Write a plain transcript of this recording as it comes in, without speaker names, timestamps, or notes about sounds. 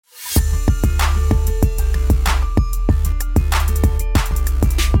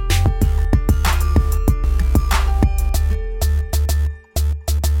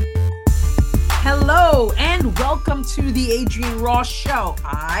to the Adrienne Ross Show.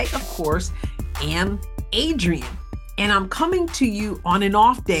 I, of course, am Adrienne, and I'm coming to you on an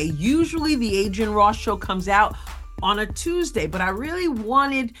off day. Usually the Adrienne Ross Show comes out on a Tuesday, but I really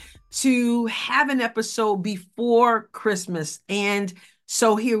wanted to have an episode before Christmas. And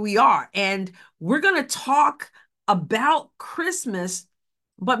so here we are. And we're going to talk about Christmas,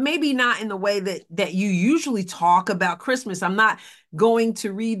 but maybe not in the way that you usually talk about Christmas. I'm not going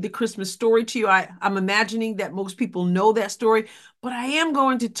to read the Christmas story to you. I'm imagining that most people know that story, but I am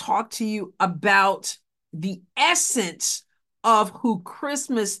going to talk to you about the essence of who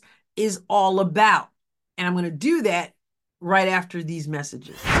Christmas is all about. And I'm going to do that right after these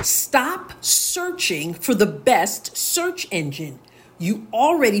messages. Stop searching for the best search engine. You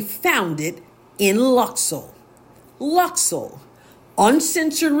already found it in Luxul. Luxul.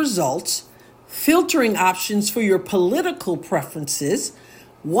 Uncensored results, filtering options for your political preferences,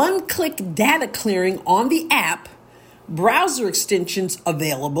 one-click data clearing on the app, browser extensions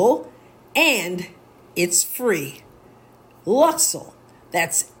available, and it's free. Luxul.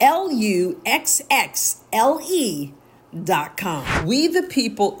 That's LUXXLE.com. We the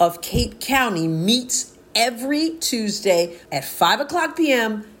People of Cape County meets every Tuesday at 5:00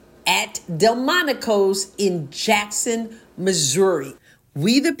 p.m. at Delmonico's in Jackson, Missouri.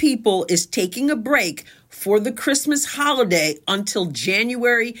 We the People is taking a break for the Christmas holiday until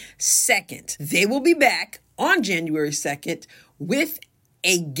January 2nd. They will be back on January 2nd with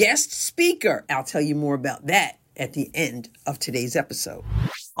a guest speaker. I'll tell you more about that at the end of today's episode.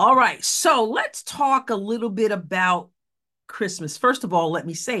 All right, so let's talk a little bit about Christmas. First of all, let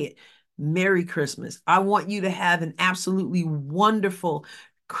me say it. Merry Christmas. I want you to have an absolutely wonderful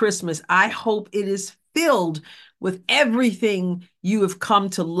Christmas. I hope it is filled with everything you have come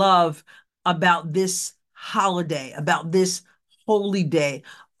to love about this holiday, about this holy day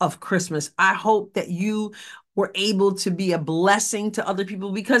of Christmas. I hope that you were able to be a blessing to other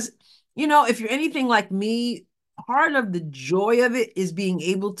people because, you know, if you're anything like me, part of the joy of it is being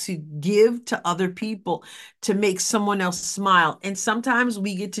able to give to other people, to make someone else smile. And sometimes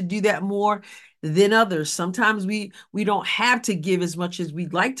we get to do that more than others. Sometimes we don't have to give as much as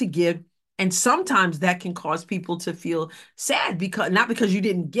we'd like to give. And sometimes that can cause people to feel sad because not because you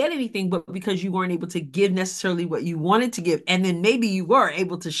didn't get anything, but because you weren't able to give necessarily what you wanted to give. And then maybe you were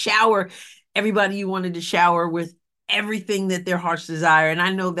able to shower everybody you wanted to shower with everything that their hearts desire. And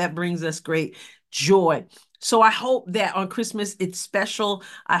I know that brings us great joy. So I hope that on Christmas it's special.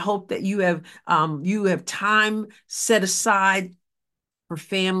 I hope that you have time set aside for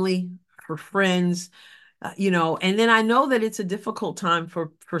family, for friends, and then I know that it's a difficult time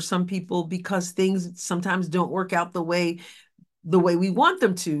for some people because things sometimes don't work out the way we want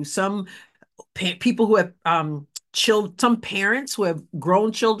them to. Some people who have some parents who have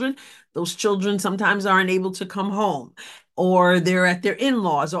grown children, those children sometimes aren't able to come home, or they're at their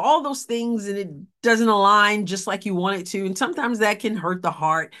in-laws, or all those things, and it doesn't align just like you want it to. And sometimes that can hurt the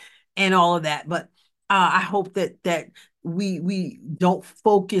heart and all of that. But I hope that we don't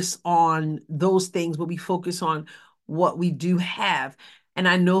focus on those things, but we focus on what we do have. And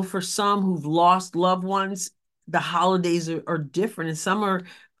I know for some who've lost loved ones, the holidays are different, and some are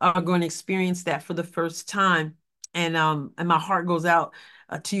going to experience that for the first time. And my heart goes out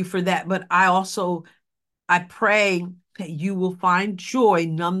to you for that. But I pray that you will find joy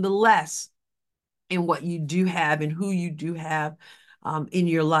nonetheless in what you do have and who you do have in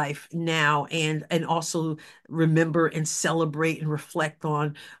your life now, and also remember and celebrate and reflect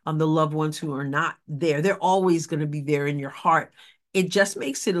on the loved ones who are not there. They're always going to be there in your heart. It just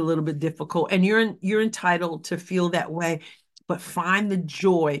makes it a little bit difficult, and you're entitled to feel that way, but find the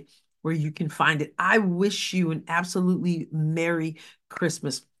joy where you can find it. I wish you an absolutely Merry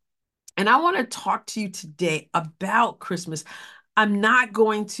Christmas. And I want to talk to you today about Christmas. I'm not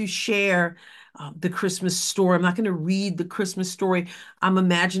going to share the Christmas story. I'm not going to read the Christmas story. I'm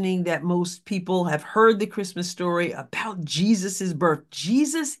imagining that most people have heard the Christmas story about Jesus's birth.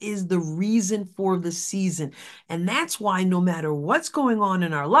 Jesus is the reason for the season. And that's why no matter what's going on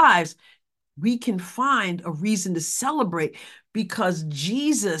in our lives, we can find a reason to celebrate because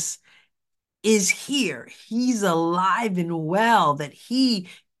Jesus is here. He's alive and well, that he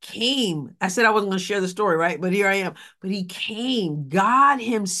came. I said I wasn't going to share the story, right? But here I am. But he came. God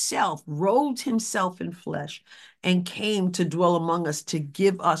himself robed himself in flesh and came to dwell among us to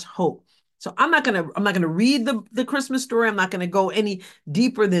give us hope. So I'm not going to read the Christmas story. I'm not going to go any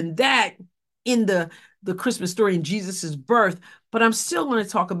deeper than that in the Christmas story in Jesus's birth, but I'm still going to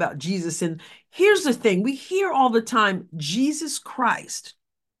talk about Jesus. And here's the thing. We hear all the time, Jesus Christ.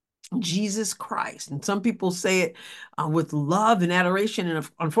 Jesus Christ. And some people say it with love and adoration. And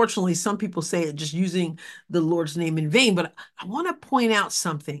unfortunately, some people say it just using the Lord's name in vain. But I want to point out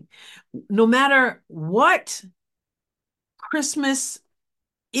something. No matter what Christmas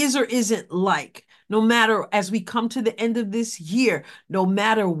is or isn't like, no matter as we come to the end of this year, no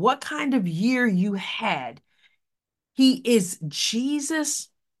matter what kind of year you had, he is Jesus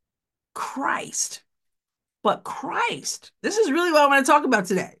Christ. But Christ, this is really what I want to talk about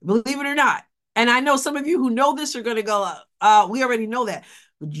today, believe it or not. And I know some of you who know this are going to go, we already know that.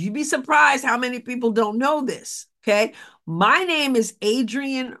 But you'd be surprised how many people don't know this. Okay. My name is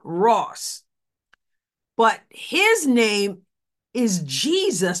Adrian Ross, but his name is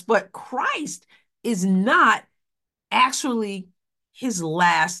Jesus, but Christ is not actually his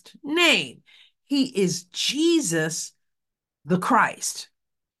last name. He is Jesus the Christ.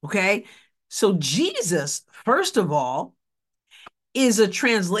 Okay. So Jesus, first of all, is a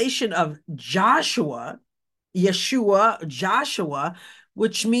translation of Joshua,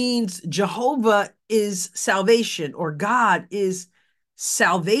 which means Jehovah is salvation or God is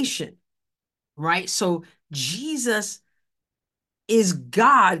salvation, right? So Jesus is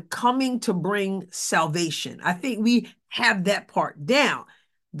God coming to bring salvation. I think we have that part down.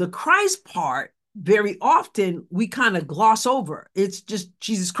 The Christ part, very often we kind of gloss over. It's just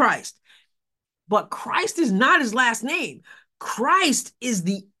Jesus Christ. But Christ is not his last name. Christ is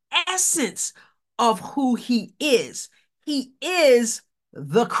the essence of who he is. He is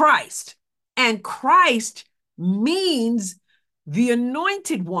the Christ. And Christ means the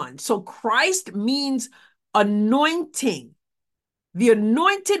anointed one. So Christ means anointing, the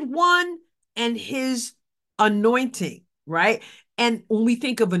anointed one and his anointing, right? And when we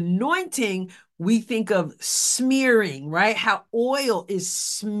think of anointing, we think of smearing, right? How oil is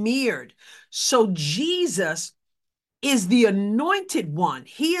smeared. So Jesus is the anointed one.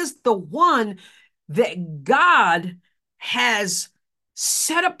 He is the one that God has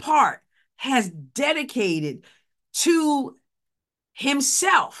set apart, has dedicated to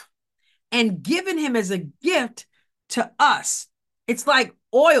himself and given him as a gift to us. It's like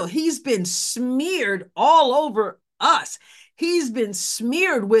oil. He's been smeared all over us. He's been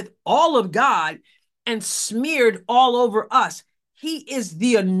smeared with all of God and smeared all over us. He is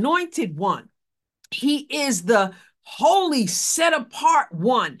the anointed one. He is the holy, set apart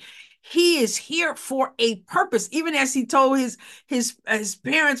one. He is here for a purpose. Even as he told his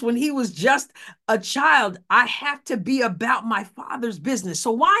parents when he was just a child, I have to be about my Father's business.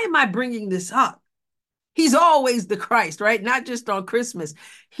 So why am I bringing this up? He's always the Christ, right? Not just on Christmas.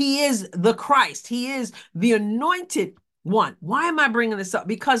 He is the Christ. He is the anointed one. Why am I bringing this up?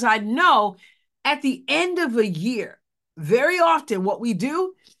 Because I know at the end of a year, very often what we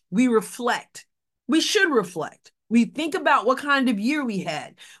do, we reflect. We should reflect. We think about what kind of year we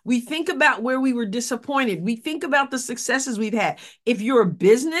had. We think about where we were disappointed. We think about the successes we've had. If you're a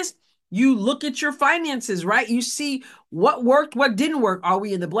business, you look at your finances, right? You see what worked, what didn't work. Are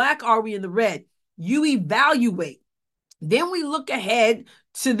we in the black? Are we in the red? You evaluate. Then we look ahead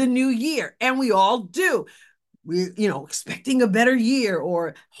to the new year, and we all do. We're, expecting a better year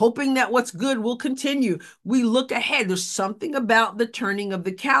or hoping that what's good will continue. We look ahead. There's something about the turning of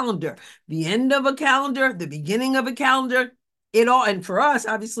the calendar, the end of a calendar, the beginning of a calendar. It all, and for us,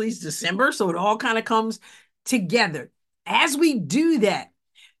 obviously, it's December, so it all kind of comes together. As we do that,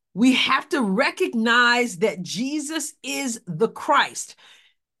 we have to recognize that Jesus is the Christ.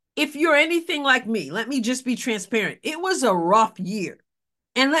 If you're anything like me, let me just be transparent. It was a rough year.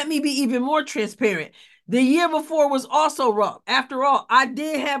 And let me be even more transparent. The year before was also rough. After all, I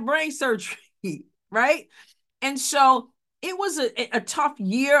did have brain surgery, right? And so it was a tough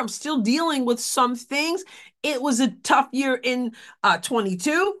year. I'm still dealing with some things. It was a tough year in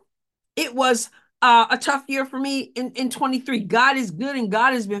 22. It was a tough year for me in 23. God is good and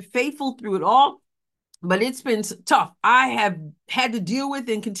God has been faithful through it all. But it's been tough. I have had to deal with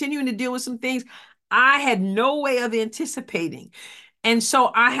and continuing to deal with some things I had no way of anticipating. And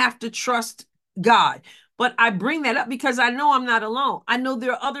so I have to trust God. But I bring that up because I know I'm not alone. I know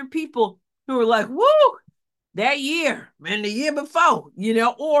there are other people who are like, woo, that year and the year before,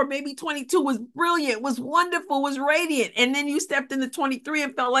 or maybe 22 was brilliant, was wonderful, was radiant. And then you stepped into 23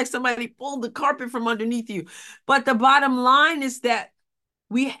 and felt like somebody pulled the carpet from underneath you. But the bottom line is that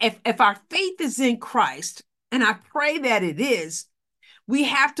if our faith is in Christ, and I pray that it is, we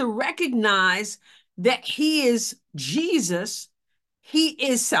have to recognize that he is Jesus. He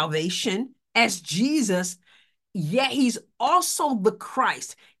is salvation as Jesus. yet he's also the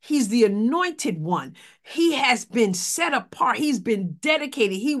Christ. He's the anointed one. He has been set apart. He's been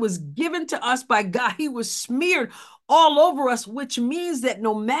dedicated. He was given to us by God. He was smeared all over us, which means that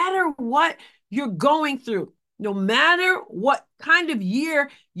no matter what you're going through, no matter what kind of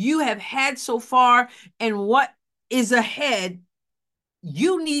year you have had so far and what is ahead,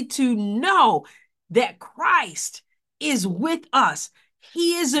 you need to know that Christ is with us.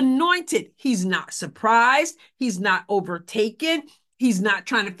 He is anointed. He's not surprised. He's not overtaken. He's not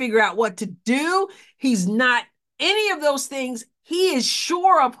trying to figure out what to do. He's not any of those things. He is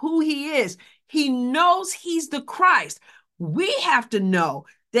sure of who he is. He knows he's the Christ. We have to know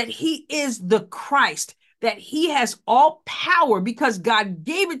that he is the Christ, that he has all power because God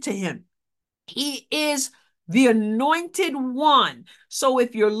gave it to him. He is the anointed one. So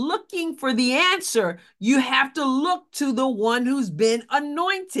if you're looking for the answer, you have to look to the one who's been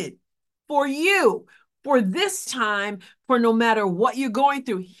anointed for you. For this time, for no matter what you're going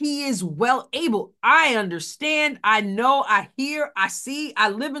through, he is well able. I understand, I know, I hear, I see, I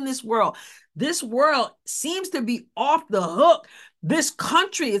live in this world. This world seems to be off the hook. This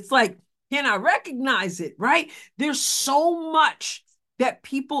country, it's like, can I recognize it, right? There's so much that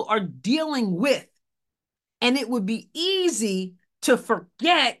people are dealing with. And it would be easy to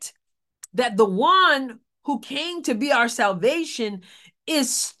forget that the one who came to be our salvation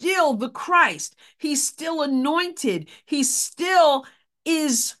is still the Christ. He's still anointed. He still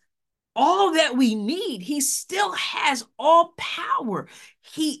is all that we need. He still has all power.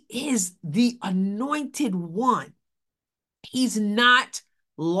 He is the anointed one. He's not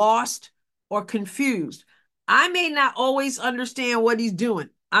lost or confused. I may not always understand what he's doing.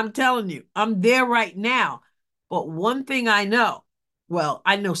 I'm telling you, I'm there right now. But one thing I know, well,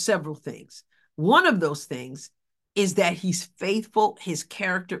 I know several things. One of those things is that he's faithful. His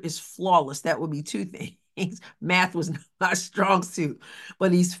character is flawless. That would be two things. Math was not a strong suit,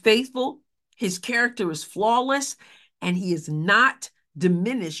 but he's faithful. His character is flawless, and he is not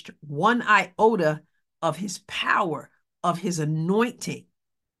diminished one iota of his power, of his anointing.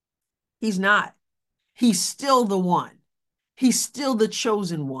 He's not. He's still the one. He's still the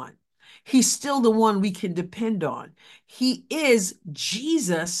chosen one. He's still the one we can depend on. He is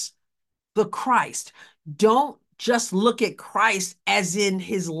Jesus, the Christ. Don't just look at Christ as in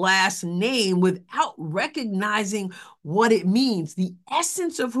his last name without recognizing what it means. The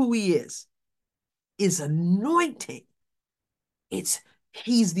essence of who he is anointing.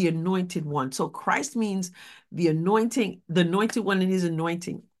 He's the anointed one. So Christ means the anointed one and his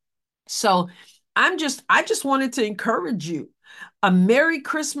anointing. So I just wanted to encourage you. A Merry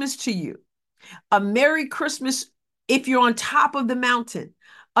Christmas to you. A Merry Christmas if you're on top of the mountain.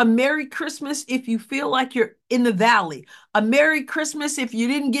 A Merry Christmas if you feel like you're in the valley. A Merry Christmas if you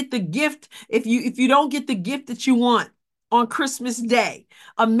didn't get the gift, if you don't get the gift that you want on Christmas Day.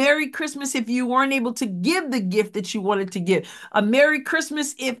 A Merry Christmas if you weren't able to give the gift that you wanted to give. A Merry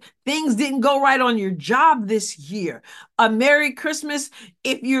Christmas if things didn't go right on your job this year. A Merry Christmas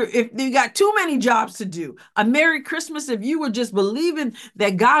if you got too many jobs to do. A Merry Christmas if you were just believing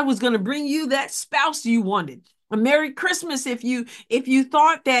that God was going to bring you that spouse you wanted. A Merry Christmas if you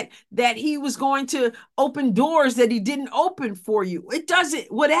thought that he was going to open doors that he didn't open for you. It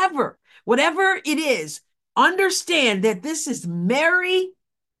doesn't, whatever it is, understand that this is Merry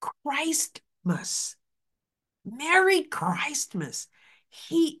Christmas. Merry Christmas.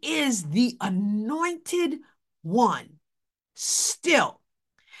 He is the anointed one still,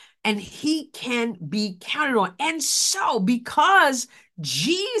 and he can be counted on. And so, because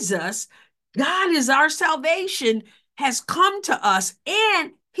Jesus, God is our salvation, has come to us,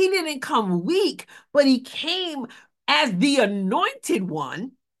 and he didn't come weak, but he came as the anointed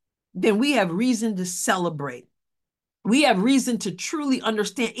one, then we have reason to celebrate. We have reason to truly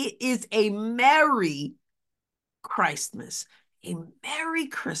understand it is a Merry Christmas, a Merry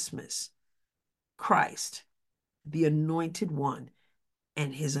Christmas. Christ, the anointed one,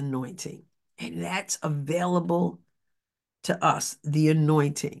 and his anointing. And that's available to us, the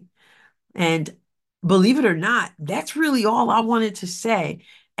anointing. And believe it or not, that's really all I wanted to say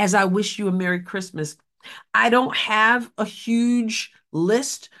as I wish you a Merry Christmas. I don't have a huge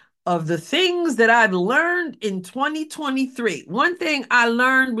list of the things that I've learned in 2023. One thing I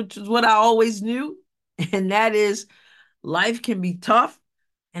learned, which is what I always knew, and that is life can be tough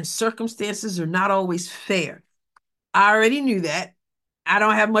and circumstances are not always fair. I already knew that. I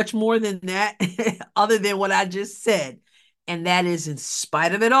don't have much more than that other than what I just said. And that is, in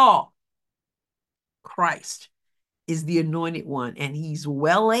spite of it all, Christ is the anointed one, and he's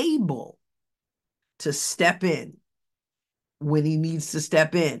well able to step in when he needs to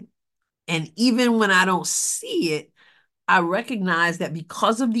step in And even when I don't see it, I recognize that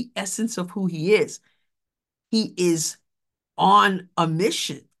because of the essence of who he is on a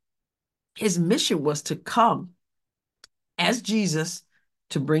mission. His mission was to come as Jesus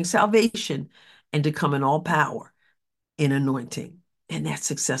to bring salvation and to come in all power in anointing. And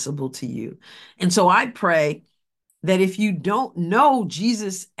that's accessible to you. And so I pray that if you don't know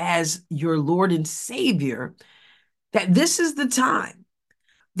Jesus as your Lord and Savior, that this is the time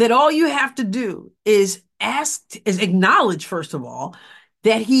that all you have to do is acknowledge, first of all,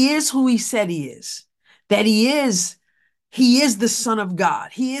 that he is who he said he is, that he is the Son of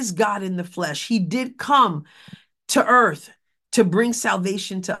God. He is God in the flesh. He did come to earth to bring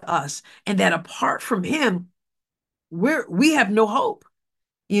salvation to us, and that apart from him, we have no hope.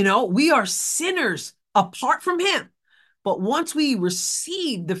 We are sinners apart from him. But once we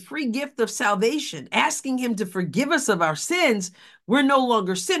receive the free gift of salvation, asking him to forgive us of our sins, we're no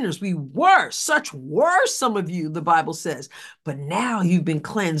longer sinners. Such were some of you, the Bible says. But now you've been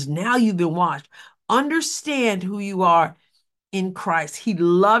cleansed. Now you've been washed. Understand who you are in Christ. He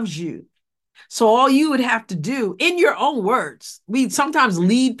loves you. So all you would have to do in your own words, we sometimes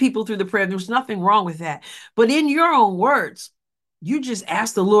lead people through the prayer. There's nothing wrong with that. But in your own words, you just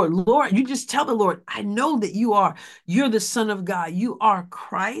ask the Lord, you just tell the Lord, I know that you're the Son of God. You are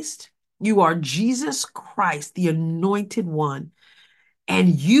Christ. You are Jesus Christ, the anointed one. And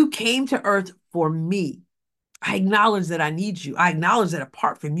you came to earth for me. I acknowledge that I need you. I acknowledge that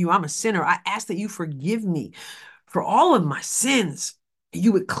apart from you, I'm a sinner. I ask that you forgive me for all of my sins.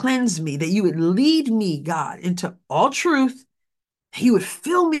 You would cleanse me, that you would lead me, God, into all truth. That you would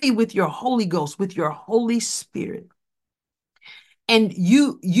fill me with your Holy Ghost, with your Holy Spirit. And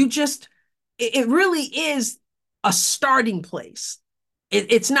it really is a starting place.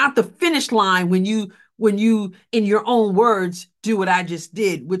 It's not the finish line when you, in your own words, do what I just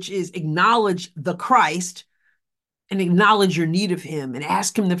did, which is acknowledge the Christ and acknowledge your need of him and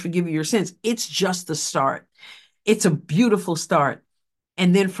ask him to forgive you your sins. It's just the start. It's a beautiful start.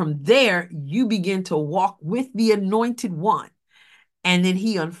 And then from there, you begin to walk with the anointed one. And then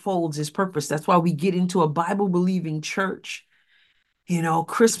he unfolds his purpose. That's why we get into a Bible-believing church.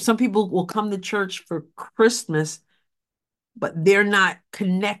 Some people will come to church for Christmas, but they're not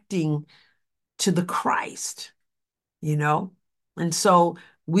connecting to the Christ, And so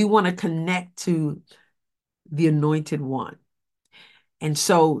we want to connect to the anointed one. And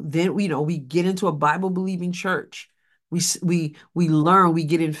so then, we get into a Bible-believing church. We learn, we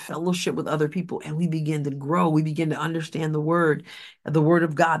get in fellowship with other people, and we begin to grow. We begin to understand the word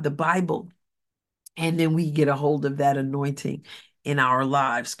of God, the Bible. And then we get a hold of that anointing in our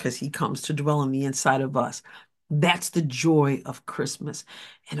lives because he comes to dwell on the inside of us. That's the joy of Christmas.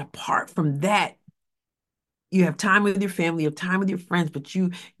 And apart from that, you have time with your family, you have time with your friends, but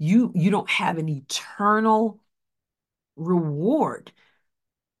you don't have an eternal reward.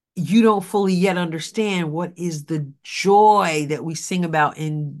 You don't fully yet understand what is the joy that we sing about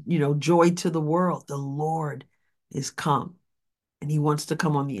in, joy to the world. The Lord is come, and he wants to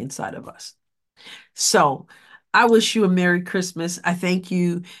come on the inside of us. So I wish you a Merry Christmas. I thank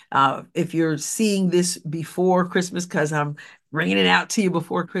you if you're seeing this before Christmas, because I'm bringing it out to you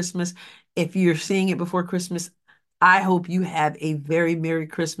before Christmas. If you're seeing it before Christmas, I hope you have a very Merry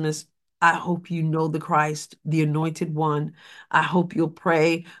Christmas. I hope you know the Christ, the anointed one. I hope you'll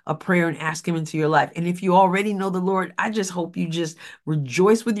pray a prayer and ask him into your life. And if you already know the Lord, I just hope you just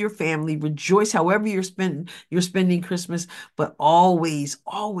rejoice with your family, rejoice however you're spending Christmas, but always,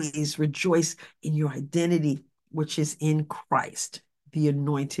 always rejoice in your identity, which is in Christ, the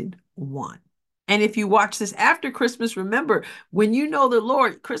anointed one. And if you watch this after Christmas, remember, when you know the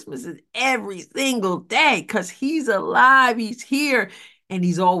Lord, Christmas is every single day because he's alive, he's here, and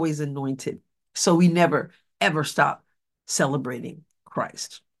he's always anointed. So we never, ever stop celebrating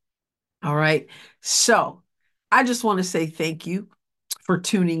Christ. All right. So I just want to say thank you for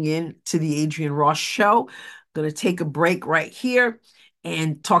tuning in to the Adrienne Ross Show. I'm going to take a break right here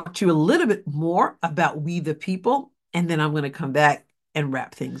and talk to you a little bit more about We the People. And then I'm going to come back and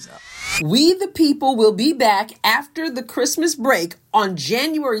wrap things up. We the People will be back after the Christmas break on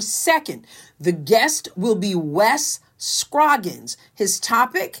January 2nd. The guest will be Wes Scroggins. His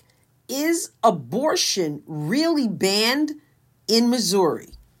topic is abortion really banned in Missouri?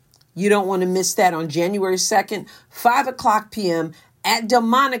 You don't want to miss that on January 2nd, 5:00 p.m. at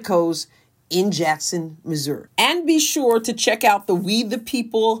Delmonico's in Jackson, Missouri. And be sure to check out the We the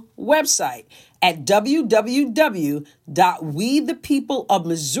People website at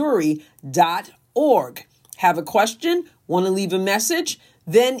www.wethepeopleofmissouri.org. Have a question? Want to leave a message?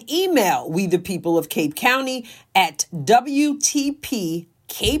 Then email We the People of Cape County at WTP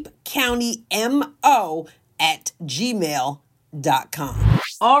capecountymo@gmail.com.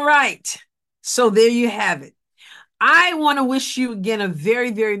 All right. So there you have it. I want to wish you again a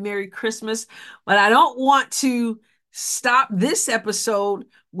very, very Merry Christmas, but I don't want to stop this episode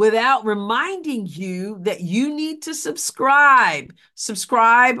without reminding you that you need to subscribe.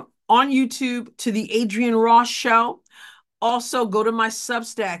 Subscribe on YouTube to the Adrienne Ross Show. Also, go to my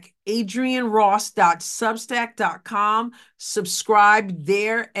Substack, adrienneross.substack.com. Subscribe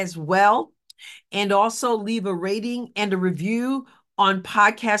there as well. And also leave a rating and a review on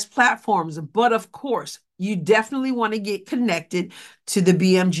podcast platforms. But of course, you definitely want to get connected to the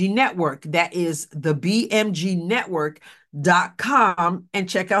BMG Network. That is the bmgnetwork.com, and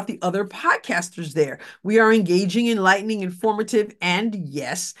check out the other podcasters there. We are engaging, enlightening, informative, and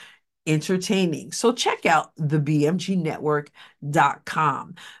yes, entertaining. So check out the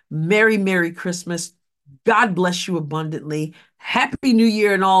bmgnetwork.com. Merry, Merry Christmas. God bless you abundantly. Happy New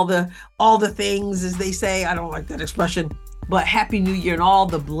Year and all the things, as they say. I don't like that expression, but Happy New Year and all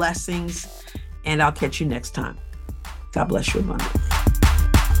the blessings. And I'll catch you next time. God bless you abundantly.